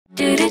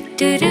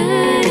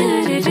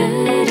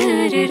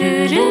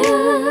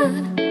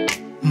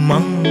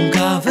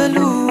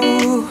Mangavalu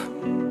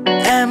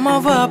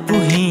Emava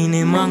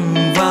puhine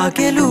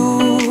mangvagelu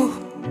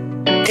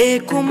E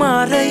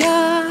kumaraya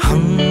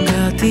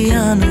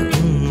hangatiyanu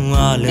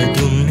unwala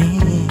dunne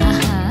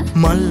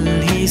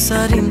Malli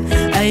sarin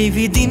ai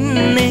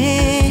vidinne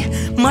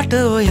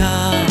mata oya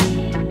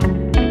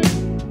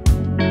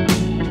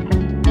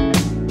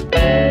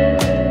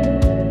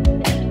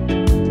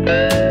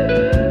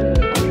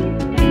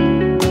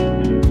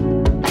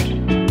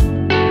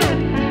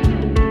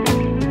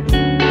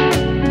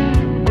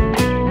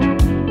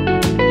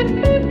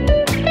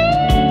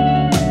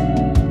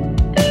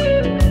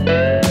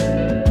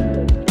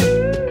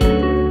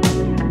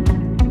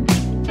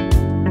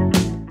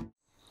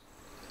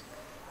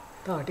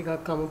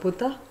kamu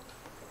puta,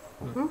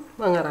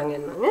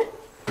 mangarangin nang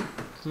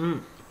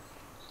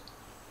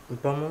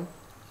Ipamu,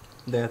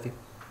 dayati.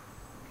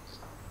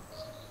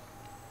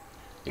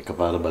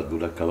 එකපාර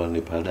බද්දුලක් කවන්න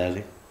එපා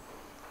ඩාලේ.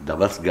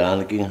 දවස්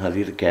ගානකින්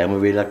හරියට කෑම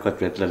වේලක්වත්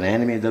වැටලා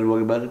නැහැනේ මේ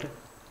දරුවගේ බඩට.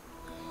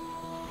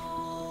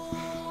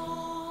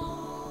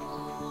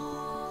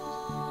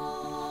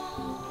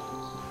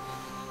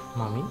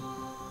 මමි.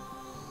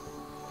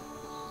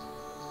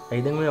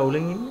 ඇයි දැන් ඔය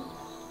අවුලෙන් ඉන්නේ?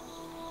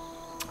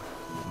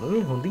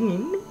 මම හොඳින්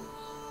ඉන්නේ.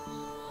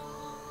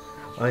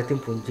 ආ ඉතින්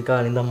පුංචි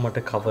කාලේ ඉඳන් මට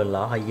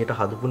කවලා හයියට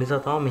හදපු නිසා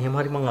තමයි මෙහෙම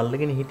හරි මං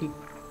අල්ලගෙන හිටියේ.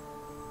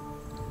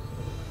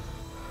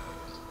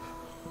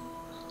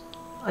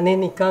 අනේ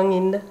නිකන්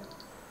ඉන්න.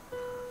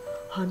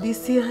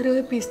 හදිස්සිය හරි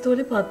ඔය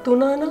පිස්තෝලේ පත්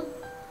වුණා නම්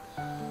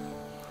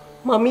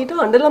මමීට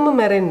අඬලම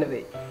මැරෙන්න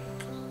වෙයි.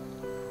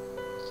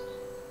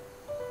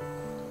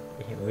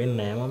 එහෙම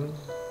වෙන්නේ නෑ මමී.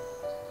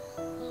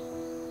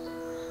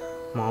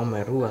 මම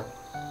මැරුවා.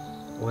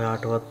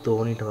 ඔයාටවත්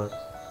තෝනිටවත්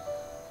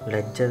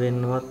ලැජ්ජ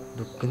වෙන්නවත්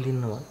දුක්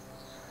විඳින්නවත්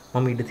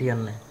මම ඉඩ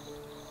තියන්නේ නෑ.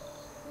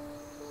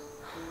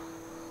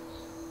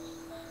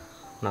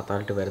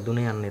 නතාලට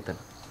වැරදුනේ යන්නේ එතන.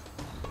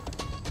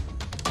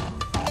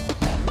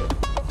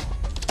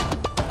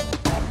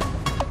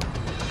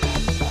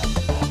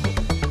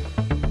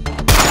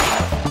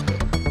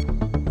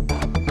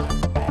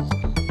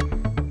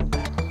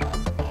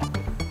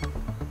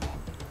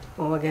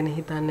 ඔව ගැන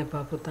හිතන්න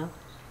එපා පුතා.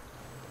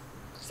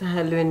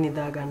 සහැල්ලුවෙන්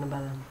නිදා ගන්න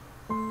බලන්න.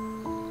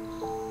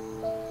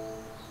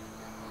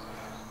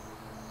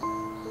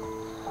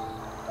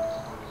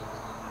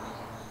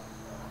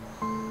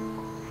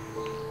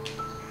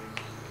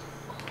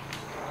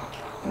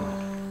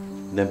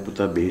 දැන්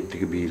පුතා බෙහෙත්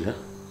ටික බීලා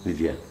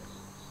නිදියන්.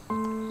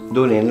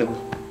 දෝනේ එන්නකෝ.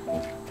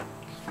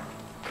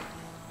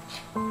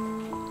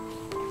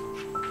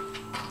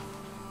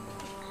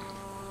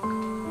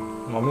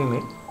 මම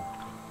මේ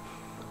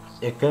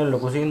එකන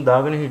ලොකු සීන්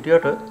දාගෙන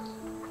හිටියට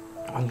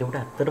අන්තිමට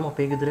ඇත්තටම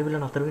අපේ ගෙදර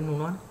වෙලා නතර වෙන්න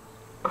උනානේ.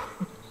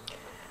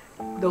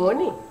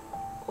 දෝනි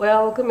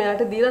ඔයා ඔක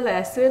මෙයාට දීලා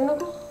ලෑස්ති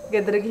වෙන්නකෝ.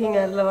 ගෙදර ගිහින්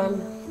ඇල්ලවන්න.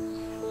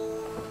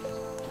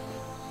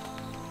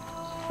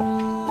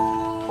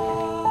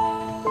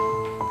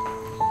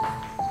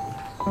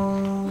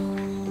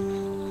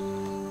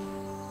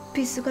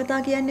 පිස්සු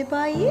කතා කියන්න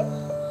එපා අයියේ.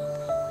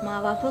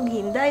 මාව අපෝ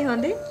ගින්දයි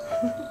හොඳේ.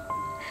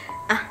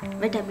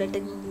 මේ ටැබ්ලට්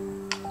එක.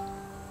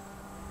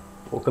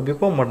 ඕක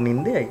බිපුවම මට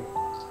නිින්දයයි.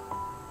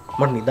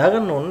 මට නිදා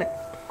ගන්න ඕනේ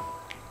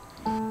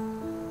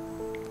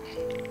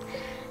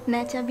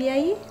නෑ චබි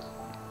අයියේ.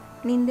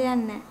 නිින්ද යන්නේ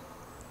නෑ.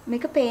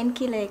 මේක පේන්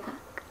කිලර් එකක්.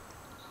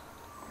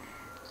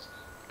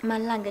 මම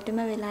ළඟටම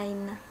වෙලා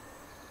ඉන්න.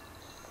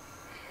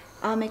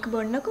 මේක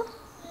බොන්නකෝ.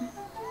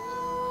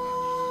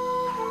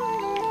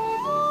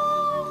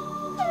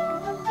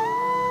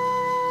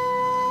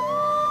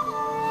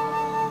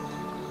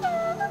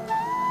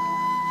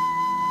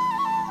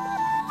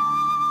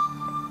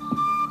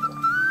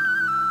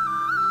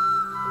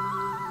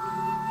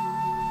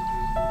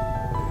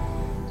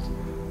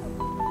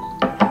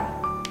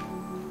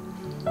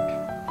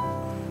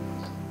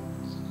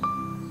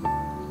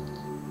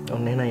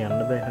 ඔන්න එන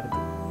යන්න බෑ හරිද?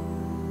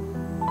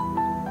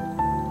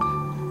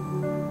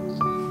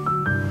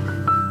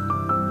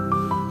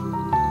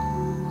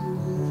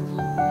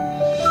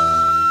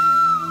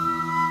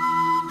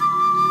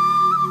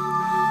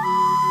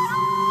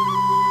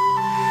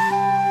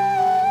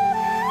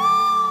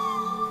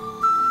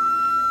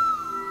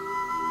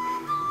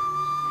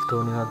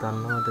 තෝනියා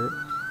දන්නවද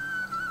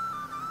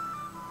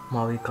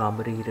මාවි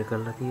කාමරේ හිර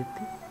කරලා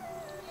තියෙද්දි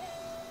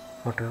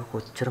මට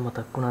කොච්චර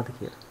මතක් වුණාද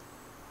කියලා.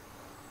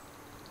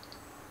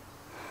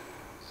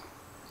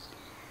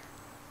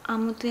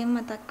 අමුතුවෙන්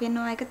මතක්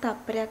වෙනවා එක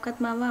තප්පරයක්වත්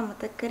මම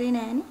අමතක කරේ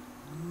නෑනේ.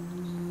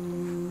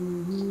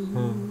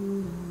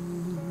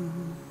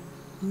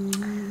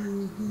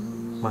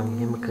 මං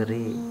එහෙම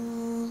කරේ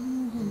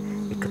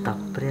එක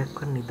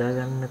තප්පරයක්වත් නිදා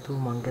ගන්න නැතුව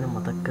මං ගැන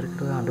මතක් කර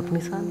කර අඬපු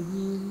නිසානේ.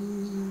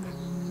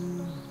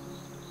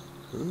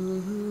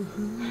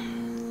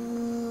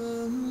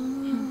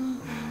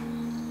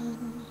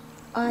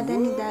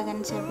 දැන් නිදා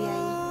ගන්න චබි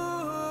අයියේ.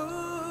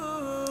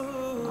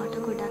 ඔට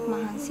ගොඩක්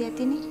මහන්සි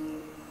ඇතිනේ.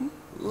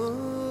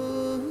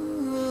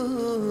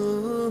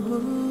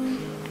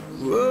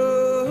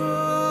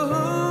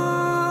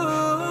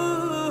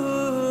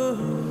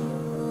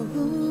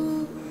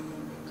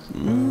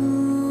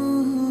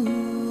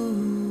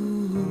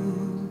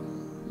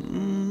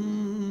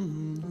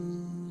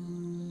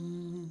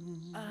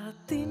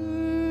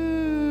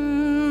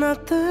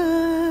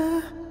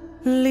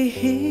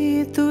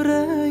 ලිහිතුර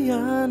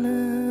යන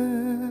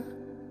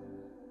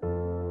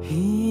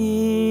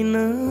හීන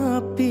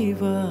අපි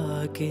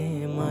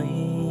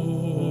වගේමයි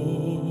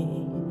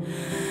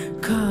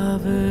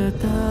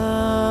කවදාක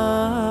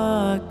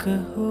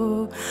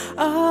හෝ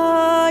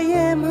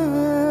ආයෙම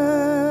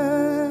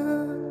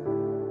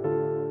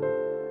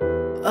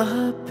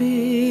අපි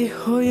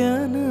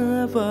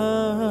හොයනවාමයි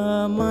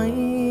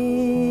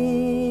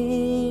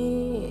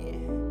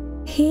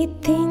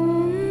හිතින්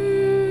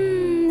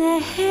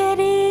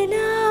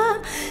නැහැරිලා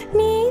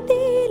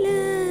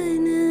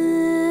නිදිලන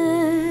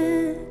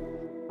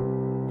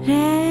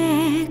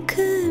රැකමියස්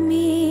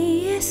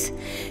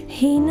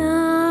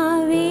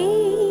හිනාවේ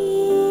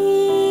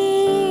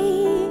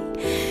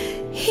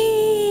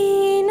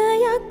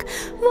හීනයක්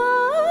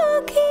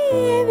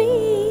වාගේ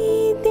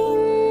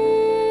විදින්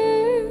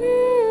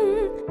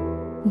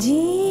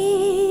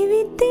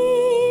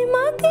ජීවිතේ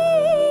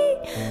මගේ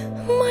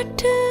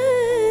මට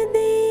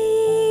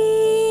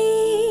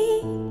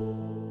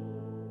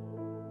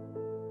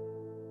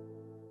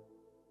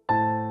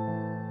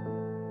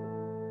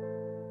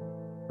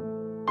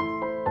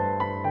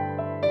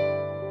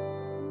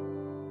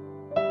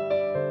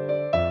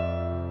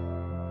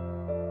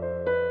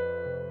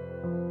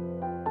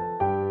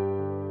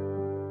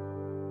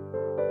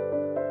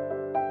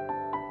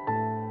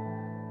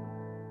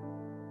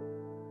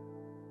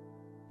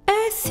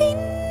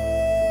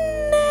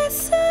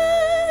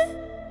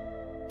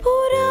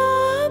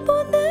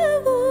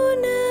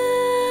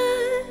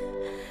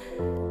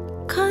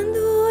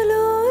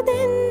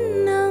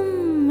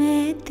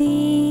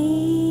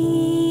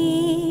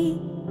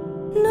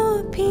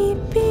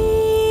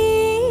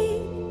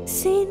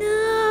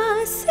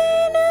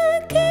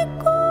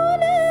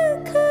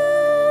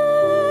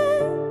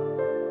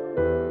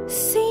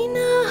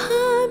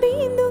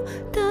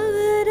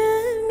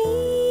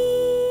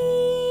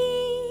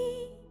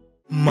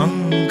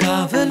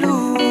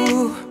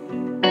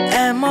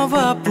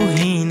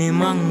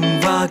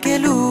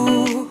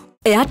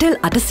එයාටෙල්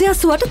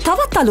 880ට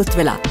තවත් අලුත්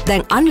වෙලා.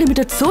 දැන්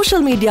අන්ලිමිටඩ්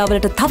සෝෂල් මීඩියා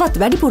වලට තවත්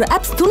වැඩිපුර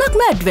ඇප්ස්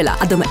 3ක්ම ඇඩ් වෙලා.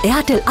 අදම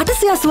එයාටෙල්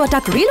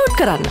 880ටක් රීලෝඩ්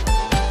කරන්න.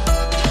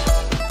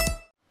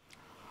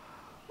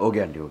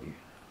 ඕකේ අන්ටි ඕකේ.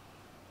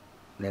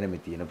 නෑ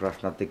මේ තියෙන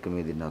ප්‍රශ්නත් එක්ක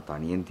මේ දෙන්නා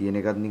තනියෙන් තියෙන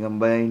එකත් නිකන්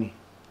බයයිනේ.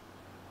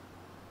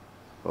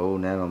 ඔව්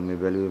නෑ මම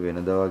මේ බැලුවේ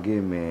වෙනදා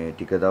වගේ මේ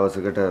ටික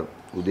දවසකට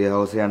උදේ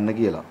හවස යන්න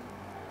කියලා.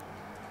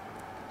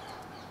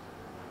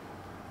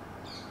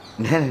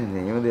 නෑ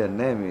එහෙම දෙයක්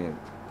නෑ මේ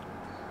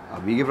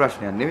අභිගේ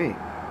ප්‍රශ්නයක් නෙවෙයි.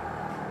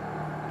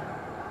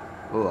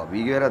 ඔව්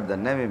අභිගේ වැරද්දක්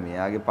නෑ මේ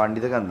මෙයාගේ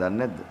පඬිතකම් දන්නේ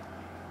නැද්ද?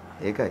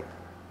 ඒකයි.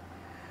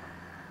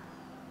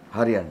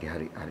 හරි අන්ටි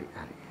හරි.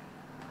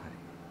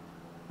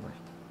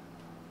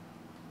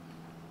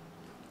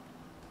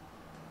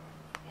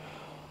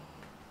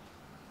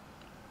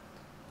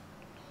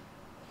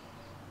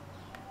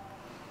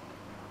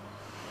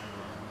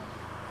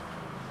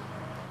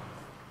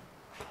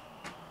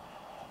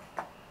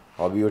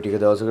 අභියෝ ටික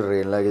දවසකට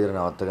රේන්ලා ගෙදර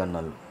නවත්ත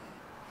ගන්නලු.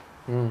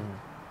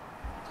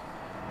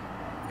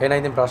 එහෙනම්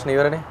ඉතින් ප්‍රශ්න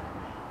ඉවරනේ.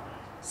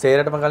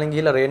 සේරටම කලින්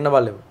ගිහිල්ලා රේන්න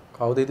බලමු.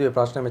 කවුද හිතුවේ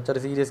ප්‍රශ්න මෙච්චර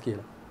සීරියස්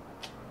කියලා?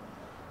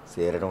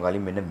 සේරටම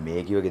කලින් මෙන්න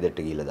මේ කිව ගෙදරට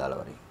ගිහිල්ලා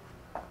දාලා වරේ.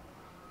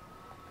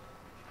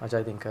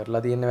 මචං ඉතින්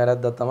කරලා තියෙන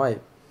වැරද්දක් තමයි.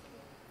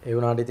 ඒ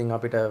වුණාට ඉතින්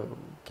අපිට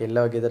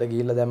කෙල්ලව ගෙදර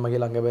ගිහිල්ලා දැම්ම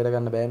කියලා ළඟ බේර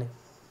ගන්න බෑනේ.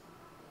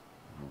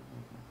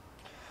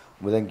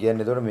 ඔබ දැන්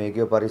කියන්නේ එතකොට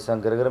මේකේ පරිස්සම්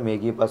කර කර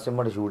මේකේ පස්සෙන්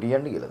මට ෂූටින්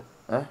යන්න කියලාද?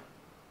 ඈ?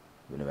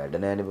 වෙන වැඩ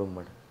නෑනේ බම්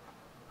මට.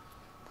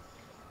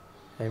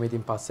 එහෙනම්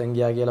ඉතින් පස්සෙන්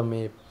ගියා කියලා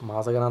මේ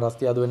මාස ගණන්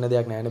රස්තිය අදු වෙන්න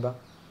දෙයක් නෑනේ බං.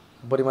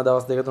 උපරිම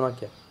දවස් දෙක තුනක්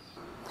කිය.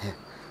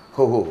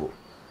 හො.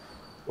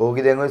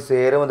 ඕකේ දැන් ඔය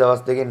සේරම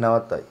දවස් දෙකෙන්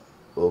නවත්තයි.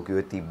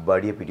 ඕකේ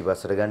තිබ්බඩිය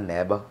පිටිපස්සට ගන්න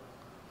නෑ බං.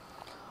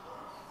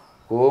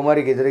 කොහොම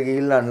හරි ගෙදර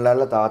ගිහිල්ලා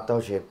අන්ලල්ලා තාත්තව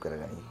ෂේප්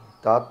කරගනි.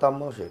 තාත්තා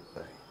අම්මව ෂේප්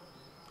කරයි.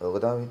 ඕක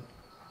තමයි.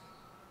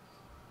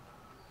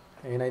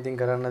 එහෙනම් ඉතින්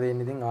කරන්න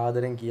දෙන්නේ ඉතින්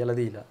ආදරෙන් කියලා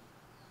දීලා.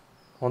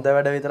 හොඳ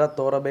වැඩ විතරක්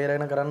තෝර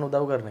බේරගෙන කරන්න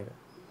උදව් කරන එක.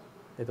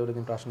 ඒතකොට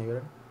ඉතින් ප්‍රශ්න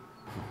ඉවරනේ.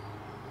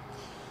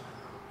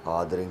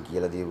 ආදරෙන්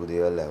කියලා දීපු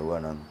දේවල් ඇහුවා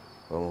නම්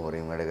කොහොම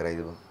හොරෙන් වැඩ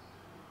කරයිද බං?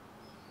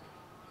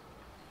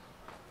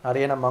 හරි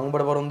එහෙනම් මං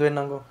උඹට පොරොන්දු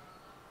වෙන්නම්කෝ.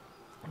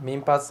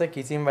 මින් පස්සේ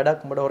කිසිම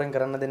වැඩක් උඹට හොරෙන්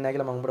කරන්න දෙන්නේ නැහැ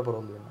කියලා මං උඹට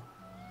පොරොන්දු වෙන්නම්.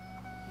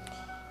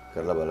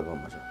 කරලා බලපන්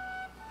මචං.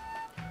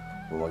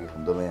 ඔයාගේ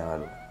හොඳම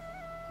යාළුවා.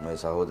 මගේ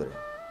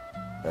සහෝදරයා.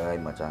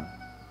 එයායි මචං.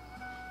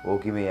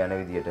 ඕකි මේ යන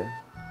විදියට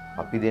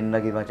අපි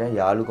දෙන්නගේ මචං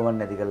යාළුකමක්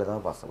නැති කරලා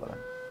තමයි පස්ස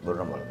බලන්නේ.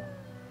 බොරන බලන්න.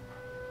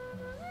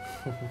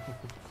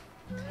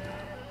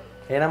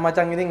 එහෙනම්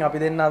මචං ඉතින් අපි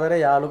දෙන්න අතර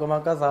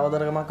යාළුකමක්වත්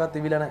සහෝදරකමක්වත්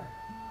තිබිලා නැහැ.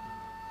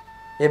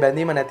 ඒ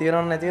බැඳීම නැති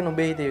වෙනව නැති වෙන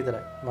උඹේ හිතේ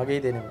විතරයි. මගේ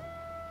හිතේ නෙමෙයි.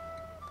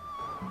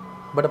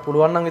 ඔබට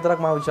පුළුවන් නම් විතරක්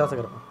මාව විශ්වාස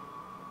කරපන්.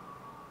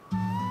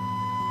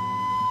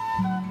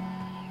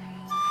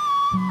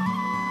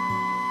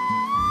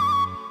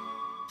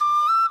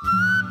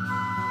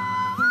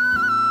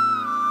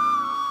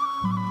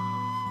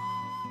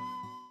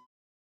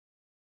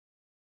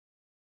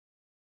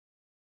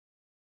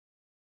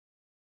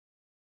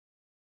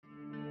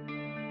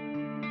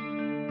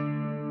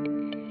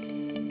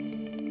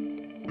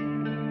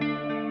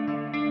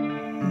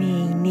 මේ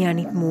ඉන්නේ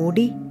අනිත්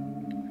මෝඩි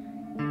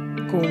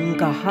කොන්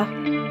ගහ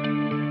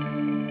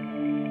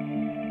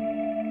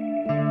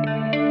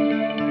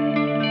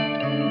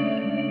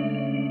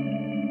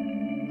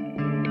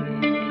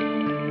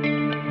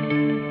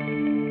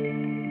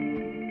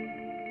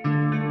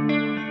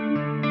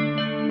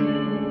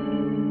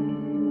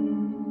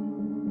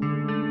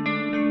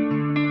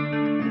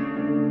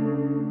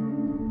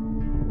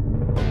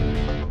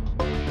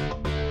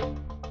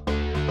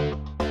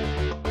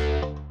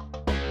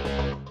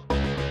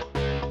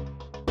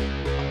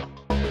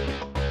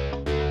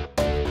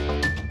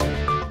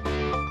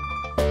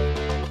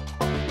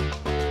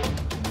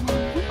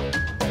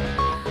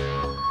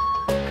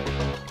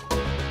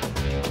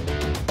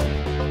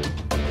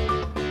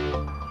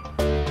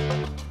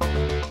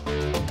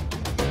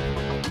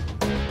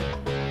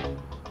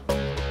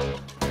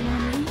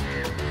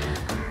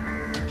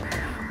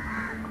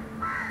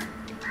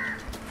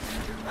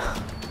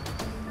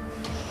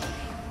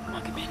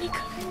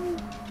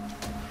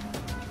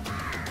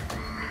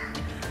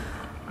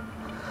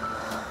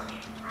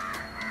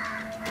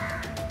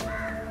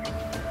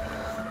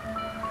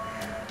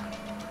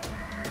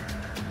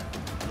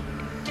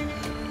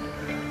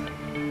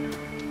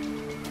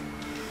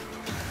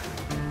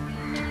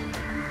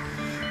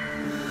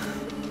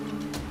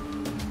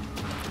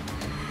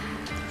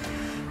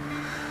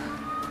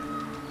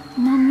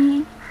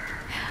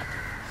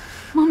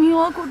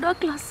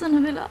ගොඩක් ලස්සන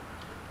වෙලා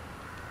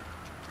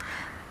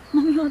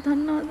මම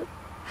දන්නවද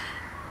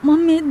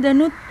මම මේ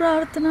දැනුත්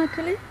ප්‍රාර්ථනා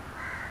කළේ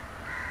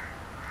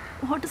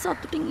ඔහට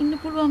සතුටින් ඉන්න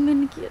පුළුවන්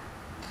වෙන්න කියලා.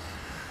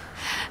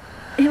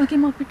 ඒ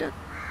වගේම අපිට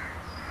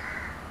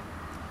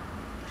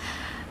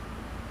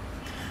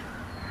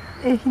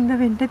ඒ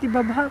හින්දා වෙන්න ඇති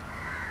බබා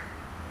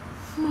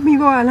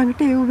මම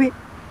ඔයාලඟට එව්වේ.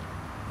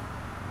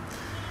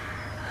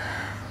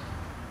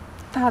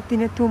 තාත්ති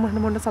නැතුව මම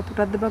මොන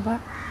සතුටක්ද බබා.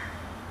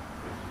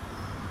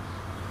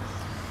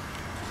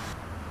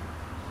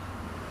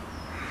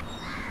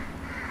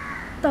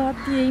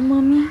 තාත්තියයි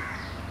මමි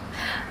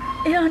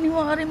ඒ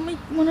අනිවාර්යෙන්ම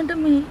ඉක්මනට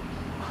මේ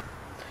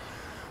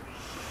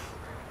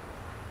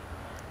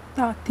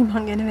තාත්ති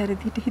මං ගැන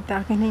වැරදිට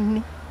හිතාගෙන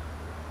ඉන්නේ.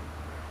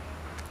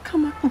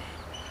 කමක් නෑ.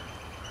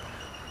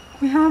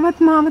 ඔයාවත්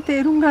මාව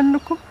තේරුම්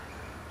ගන්නකො.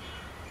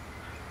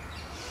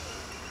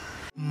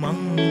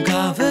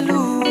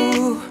 මංගවලු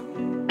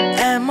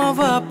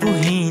ඇමවපු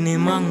හීනේ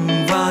මං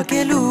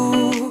වාගෙලු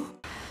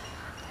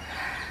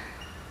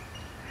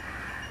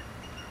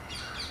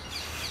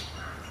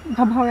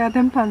බබා ඔයා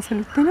දැන්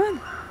පන්සලුත් යනවද?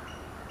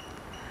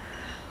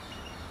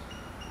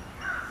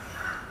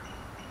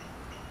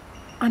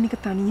 අනික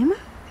තනියම?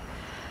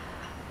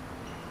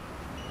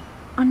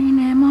 අනේ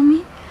නෑ මමි.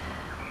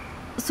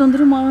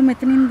 සොඳුරු මාව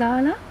මෙතනින්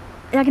දාලා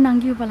එයාගේ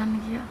නංගිව බලන්න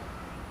ගියා.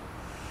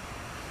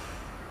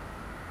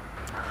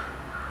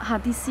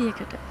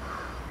 හදිසියකට.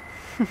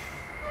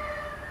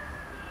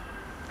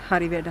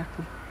 හරි වැඩක්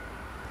නේ.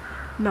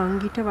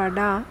 නංගිට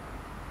වඩා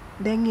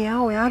දැන් එයා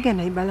ඔයා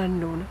ගැනයි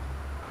බලන්න ඕන.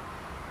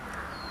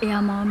 එයා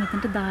මාව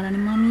මෙතනට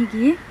දාලානේ මමී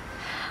ගියේ.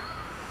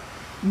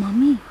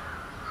 මමී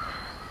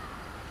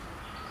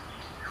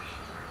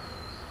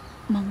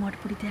මම වට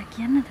පොඩි දෙයක්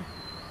කියන්නද?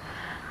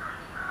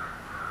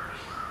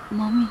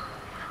 මමී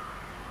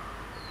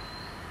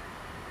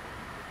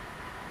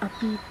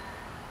අපි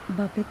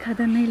බබෙක්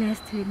හදන්නයි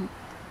ලෑස්ති වෙන්නේ.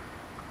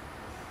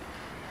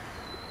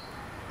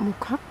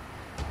 මොකක්?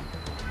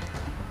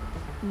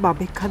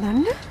 බබෙක්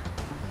හදන්න?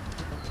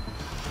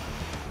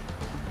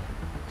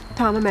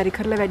 තාම මැරි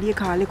කරලා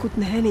වැඩි කාලෙකුත්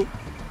නැහැනේ.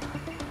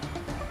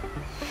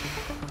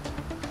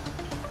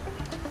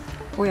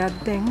 ඔයත්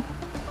දැන්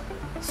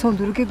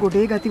සොඳුරුගේ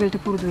ගොඩේ ගතිවලට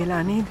පුරුදු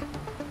වෙලා නේද?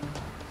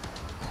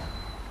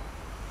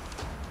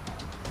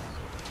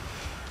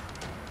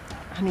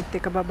 අනිත්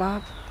එක බබා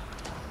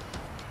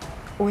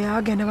ඔයා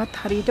ගැනවත්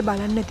හරියට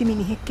බලන්නේ නැති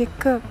මිනිහෙක්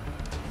එක්ක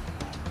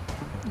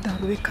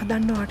දරුවෙක්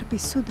හදන්න වාට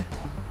පිස්සුද?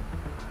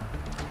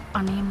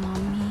 අනේ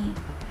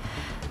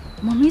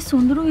මමී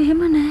සොඳුරු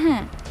එහෙම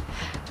නැහැ.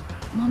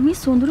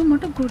 මමී සොඳුරු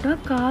මට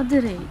ගොඩක්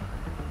ආදරෙයි.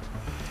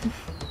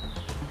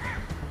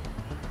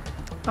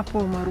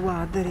 අපෝ මරු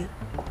ආදරේ.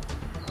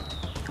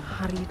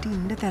 හරියට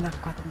ඉන්න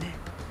තැනක්වත් නැහැ.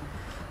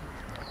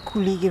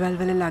 කුලී ගෙවල්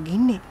වල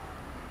ළඟින්නේ.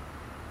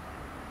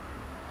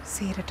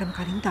 සේරටම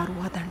කලින්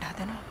දරුවා හදන්න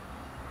හදනවා.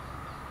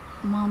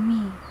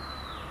 මමී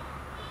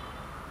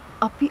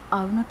අපි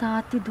අරුණ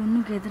තාත්ති දුන්නු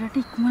ගෙදරට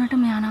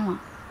ඉක්මනටම යනවා.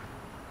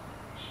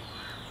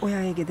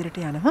 ඔයා ඒ ගෙදරට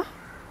යනවා?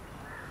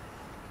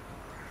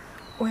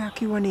 ඔයා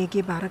කිව්වනේ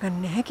ඒකේ බාර ගන්න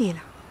නැහැ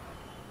කියලා.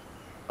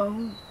 ඔව්.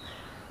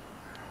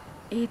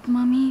 ඒත්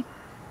මමී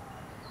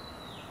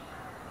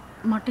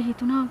මට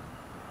හිතුණා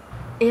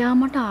එයා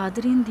මට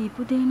ආදරෙන්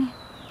දීපු දෙන්නේ.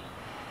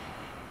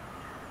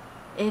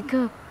 ඒක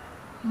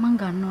මං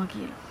ගන්නවා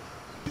කියලා.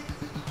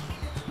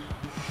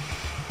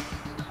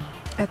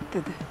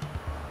 ඇත්තද?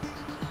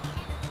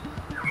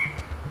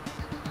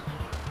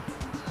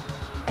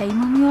 ඇයි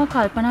මම ඔයා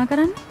කල්පනා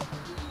කරන්නේ?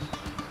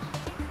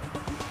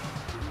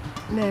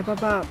 නෑ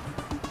බබා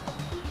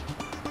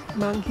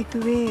මං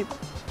හිතුවේ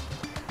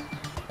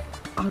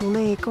අරුණ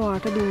ඒක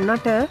වාට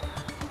දුන්නට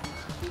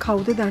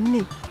කවුද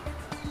දන්නේ?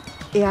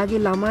 එයාගේ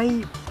ළමයි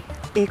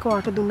ඒක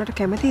වට දුන්නට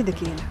කැමතිද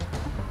කියලා.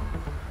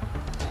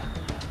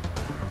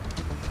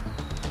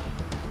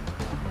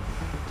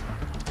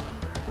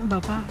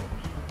 බබා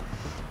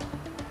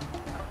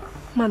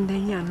මන්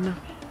දැන් යන්න.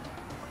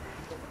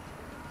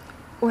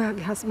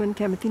 ඔයාගේ හස්බන්ඩ්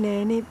කැමති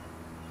නෑනේ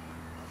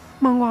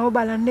මං ඔයාව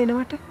බලන්න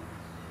එනවට.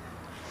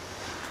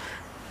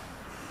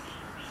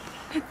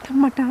 නැත්තම්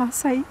මට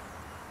ආසයි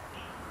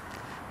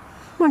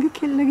මගේ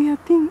කෙල්ලගේ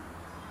අතින්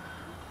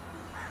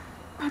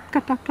පත්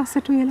කටක්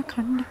රසට උයලා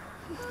කන්න.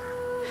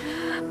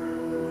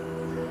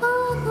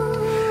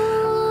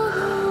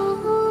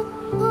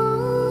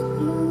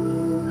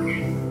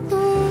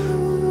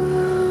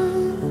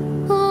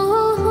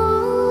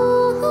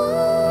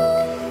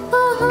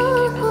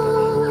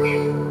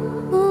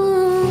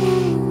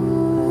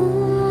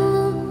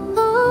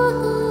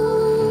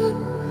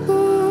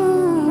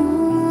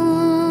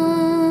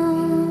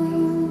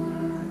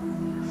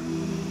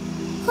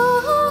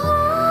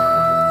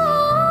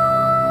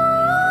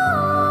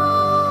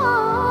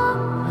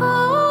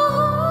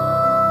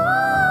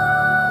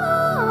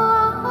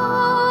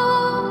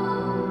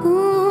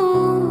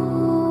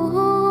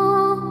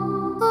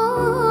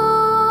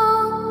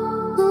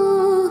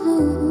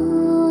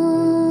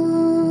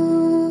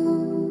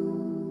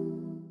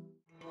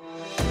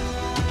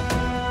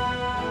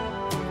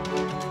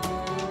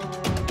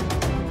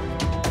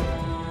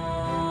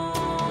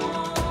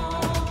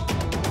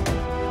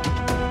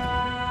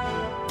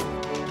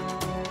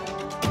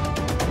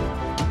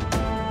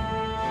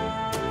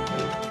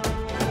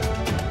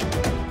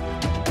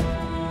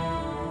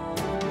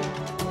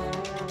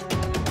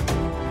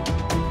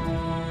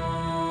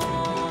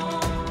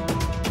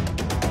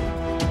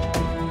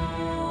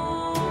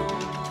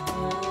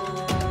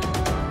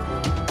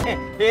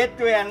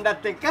 හේතුව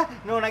යන්නත් එක්ක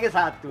නෝනගේ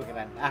සාත්තුව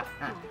කරන්න.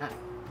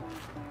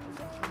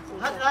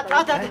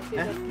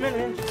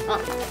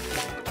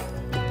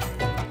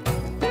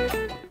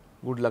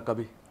 good luck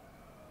අබි.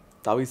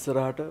 තව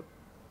ඉස්සරහට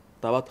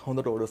තවත්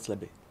හොඳට ඕඩර්ස්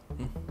ලැබේ.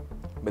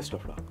 best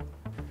of luck.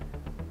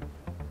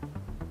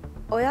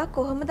 ඔයා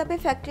කොහොමද අපේ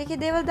ෆැක්ටරි එකේ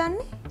දේවල්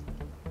දන්නේ?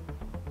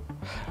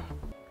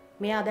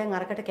 මෙයා දැන්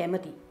අරකට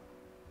කැමති.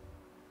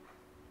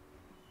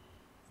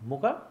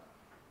 මොකක්?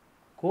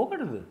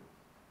 කෝකටද?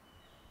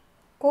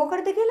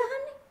 කෝකටද කියලා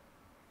අහන්නේ?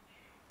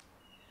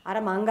 අර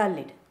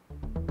මංගල්ලෙට.